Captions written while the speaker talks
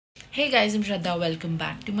Hey guys, I'm Shradha. Welcome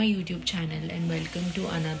back to my YouTube channel and welcome to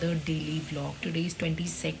another daily vlog. Today is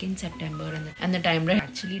 22nd September and the time right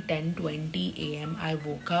actually 10:20 a.m. I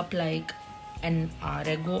woke up like an hour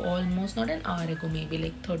ago, almost not an hour ago, maybe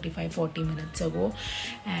like 35-40 minutes ago,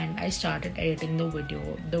 and I started editing the video.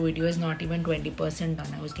 The video is not even 20%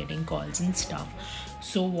 done. I was getting calls and stuff.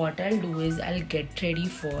 So what I'll do is I'll get ready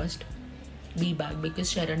first, be back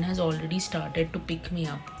because Sharon has already started to pick me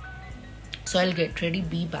up. So I'll get ready,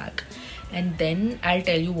 be back, and then I'll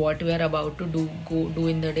tell you what we are about to do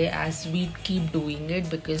in the day as we keep doing it,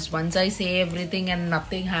 because once I say everything and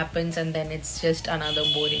nothing happens, and then it's just another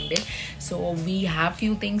boring day. So we have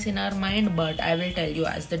few things in our mind, but I will tell you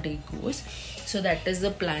as the day goes. So that is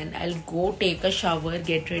the plan. I'll go take a shower,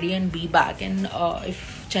 get ready and be back, and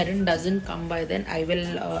if Charan doesn't come by then I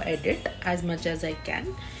will edit as much as I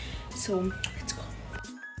can. So let's go.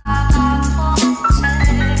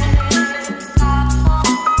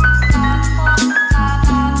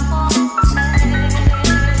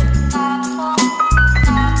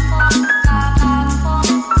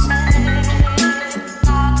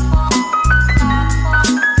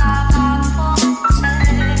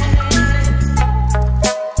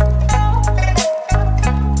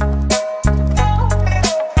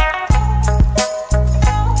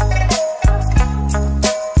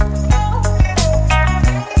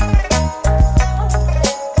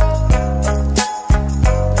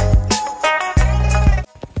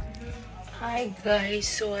 Guys,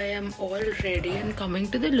 so I am all ready and coming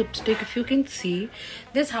to the lipstick. If you can see,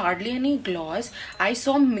 there's hardly any gloss. I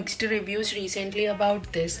saw mixed reviews recently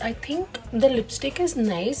about this. I think the lipstick is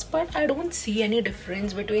nice, but I don't see any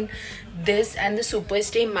difference between this and the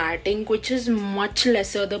Superstay Matte Ink, which is much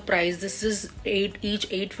lesser the price. This is each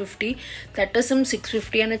 850, that is some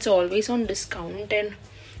 650, and it's always on discount. And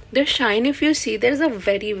the shine, if you see, there's a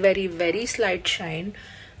very slight shine,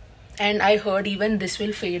 and I heard even this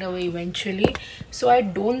will fade away eventually. So I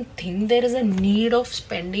don't think there is a need of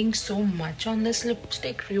spending so much on this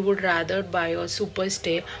lipstick. You would rather buy a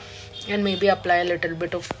Superstay and maybe apply a little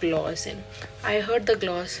bit of gloss in. I heard the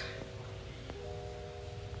gloss,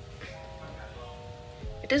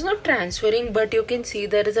 it is not transferring, but you can see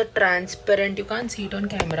there is a transparent, you can't see it on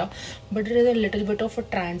camera, but there is a little bit of a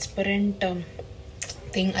transparent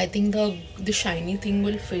thing. I think the shiny thing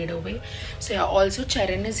will fade away. So yeah, also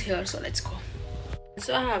Charan is here, so let's go.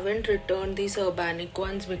 So I haven't returned these urbanic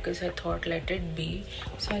ones because I thought let it be.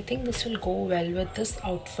 So I think this will go well with this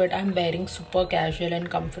outfit. I'm wearing super casual and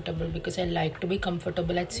comfortable because I like to be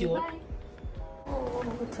comfortable at Seoul.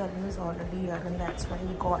 Oh, Charan is already here, and that's why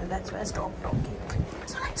he called. That's why I stopped talking.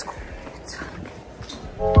 So let's go. Let's go.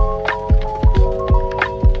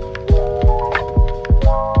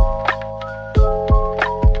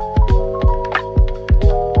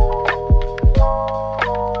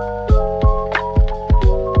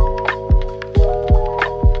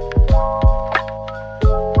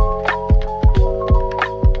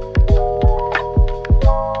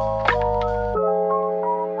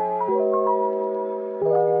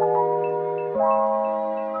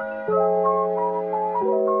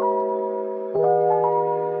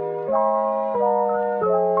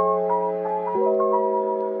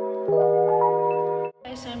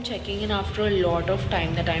 I'm checking in after a lot of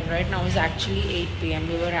time. The time right now is actually 8 p.m.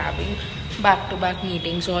 We were having back-to-back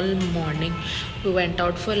meetings all morning. We went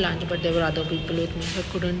out for lunch, but there were other people with me, so I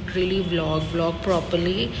couldn't really vlog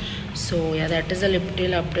properly. So yeah, that is a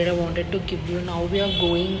little update I wanted to give you. Now we are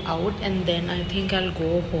going out, and then I think I'll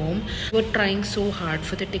go home. We were trying so hard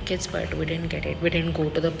for the tickets, but we didn't get it. We didn't go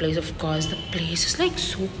to the place. Of course, the place is like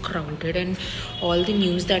so crowded, and all the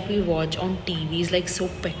news that we watch on TV is like so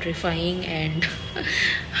petrifying, and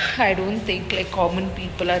I don't think like common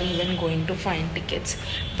people are even going to find tickets.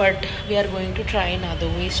 But we are going to try in other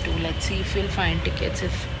ways too. Let's see if we'll find tickets.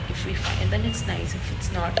 If we find, then it's nice. If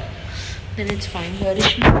it's not, then it's fine. Here is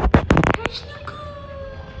she.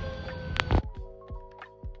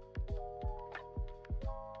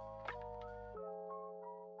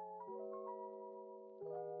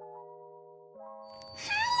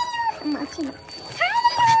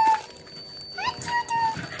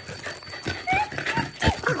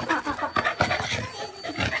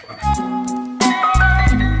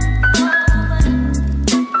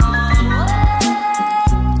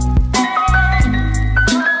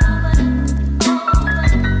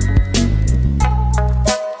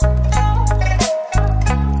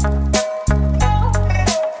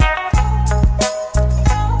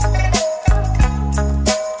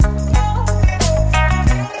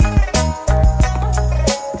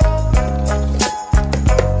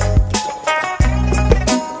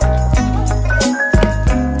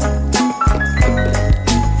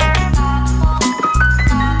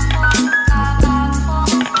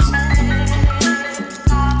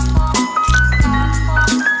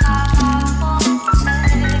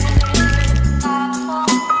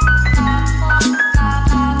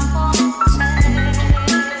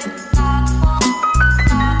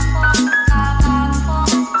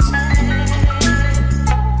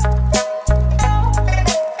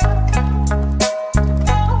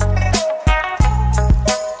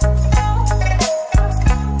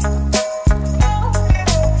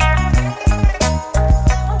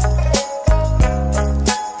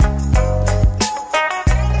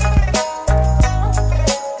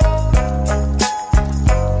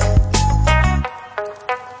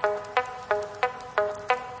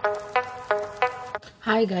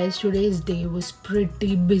 Hi guys, today's day was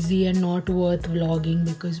pretty busy and not worth vlogging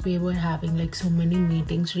because we were having like so many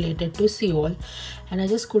meetings related to Seoul and I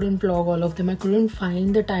just couldn't vlog all of them. I couldn't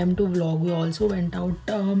find the time to vlog. We also went out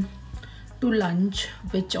to lunch,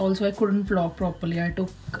 which also I couldn't vlog properly. I took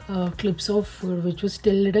clips of food, which was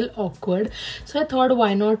still a little awkward. So I thought,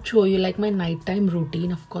 why not show you like my nighttime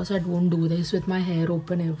routine. Of course, I won't do this with my hair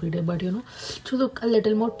open every day, but you know, to look a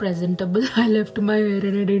little more presentable, I left my hair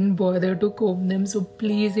and I didn't bother to comb them. So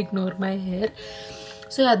please ignore my hair.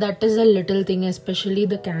 So yeah, that is a little thing, especially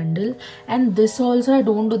the candle. And this also, I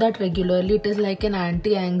don't do that regularly. It is like an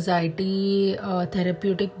anti-anxiety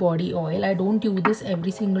therapeutic body oil. I don't use this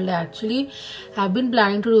every single day. Actually, I've been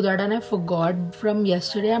planning to do that and I forgot from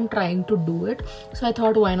yesterday. I'm trying to do it. So I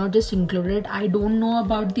thought, why not just include it? I don't know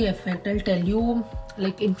about the effect. I'll tell you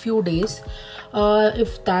like in few days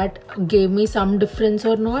if that gave me some difference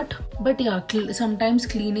or not. But yeah, sometimes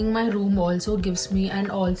cleaning my room also gives me, and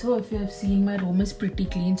also if you have seen, my room is pretty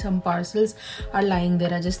clean. Some parcels are lying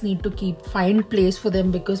there. I just need to find place for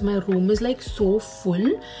them because my room is like so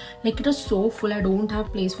full. Like it is so full. I don't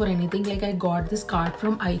have place for anything. Like I got this card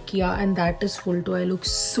from IKEA and that is full too. I look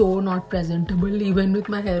so not presentable even with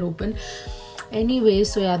my hair open. Anyway,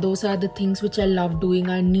 so yeah, those are the things which I love doing.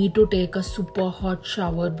 I need to take a super hot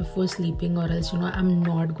shower before sleeping or else, you know, I'm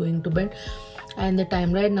not going to bed. And the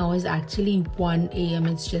time right now is actually 1 a.m.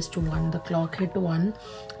 It's just 1. The clock hit 1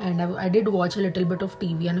 and I did watch a little bit of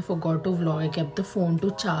TV and I forgot to vlog. I kept the phone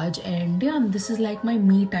to charge and yeah, this is like my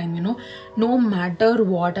me time, you know. No matter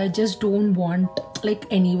what, I just don't want like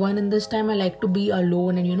anyone in this time. I like to be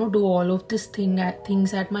alone and, you know, do all of this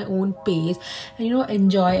things at my own pace and, you know,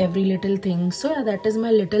 enjoy every little thing. So yeah, that is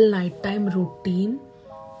my little nighttime routine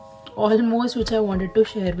almost, which I wanted to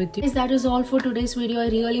share with you. That is all for today's video. I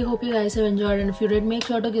really hope you guys have enjoyed, and if you did, make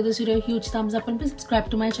sure to give this video a huge thumbs up and please subscribe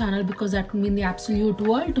to my channel because that would mean the absolute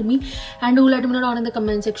world to me. And do let me know down in the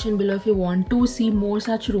comment section below if you want to see more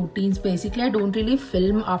such routines. Basically, I don't really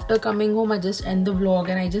film after coming home. I just end the vlog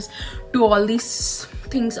and I just do all these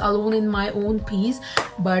things alone in my own peace.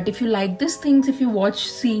 But if you like these things, if you watch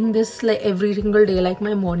seeing this like every single day, like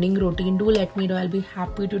my morning routine, do let me know. I'll be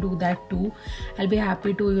happy to do that too. I'll be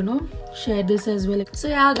happy to, you know, share this as well. So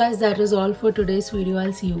yeah guys, that is all for today's video.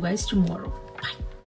 I'll see you guys tomorrow.